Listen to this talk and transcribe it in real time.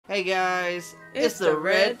Hey guys, it's the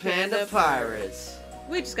Red Panda Pirates.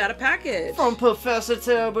 We just got a package. From Professor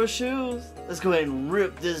TerribleShoes. Let's go ahead and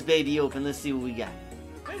rip this baby open. Let's see what we got.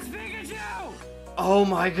 It's Pikachu! Oh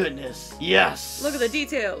my goodness. Yes! Look at the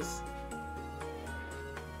details.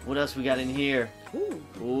 What else we got in here?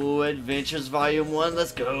 Ooh, Adventures Volume 1.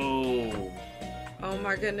 Let's go. Oh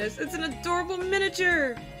my goodness. It's an adorable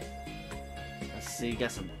miniature. Let's see.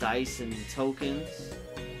 Got some dice and tokens.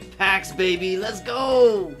 Packs, baby. Let's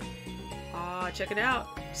go. Aw, check it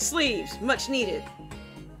out. Sleeves. Much needed.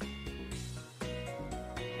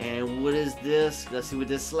 And what is this? Let's see what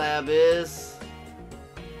this slab is.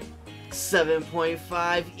 7.5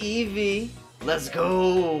 EV. Let's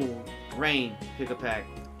go. Rain, pick a pack.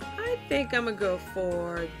 I think I'm gonna go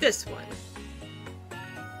for this one.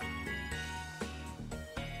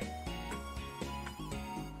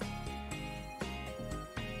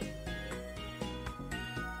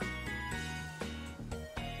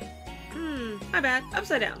 My bad.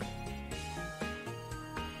 Upside down.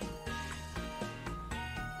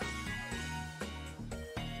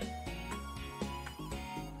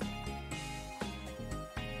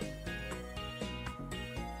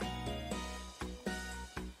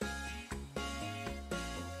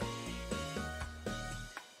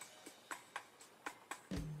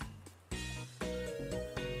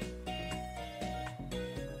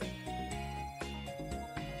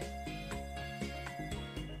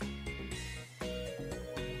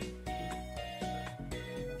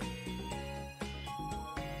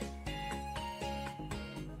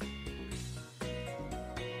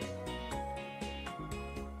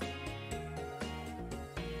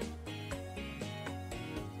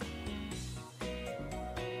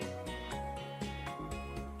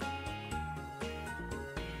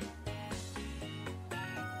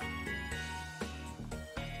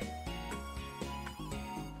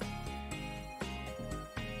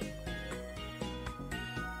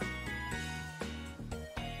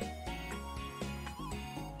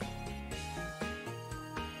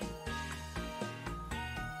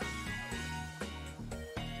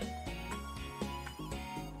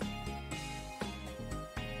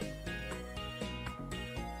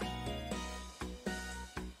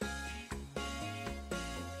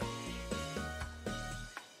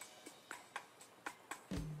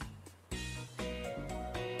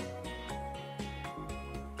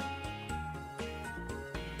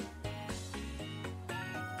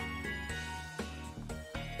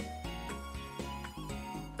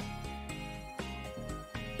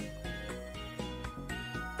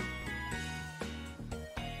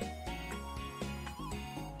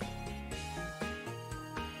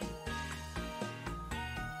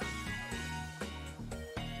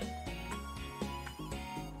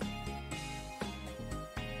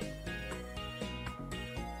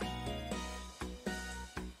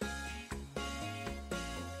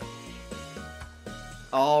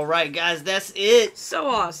 Alright guys, that's it. So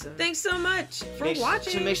awesome. Thanks so much for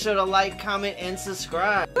watching. Make sure to like, comment, and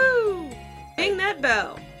subscribe. Woo! Ding that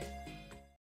bell.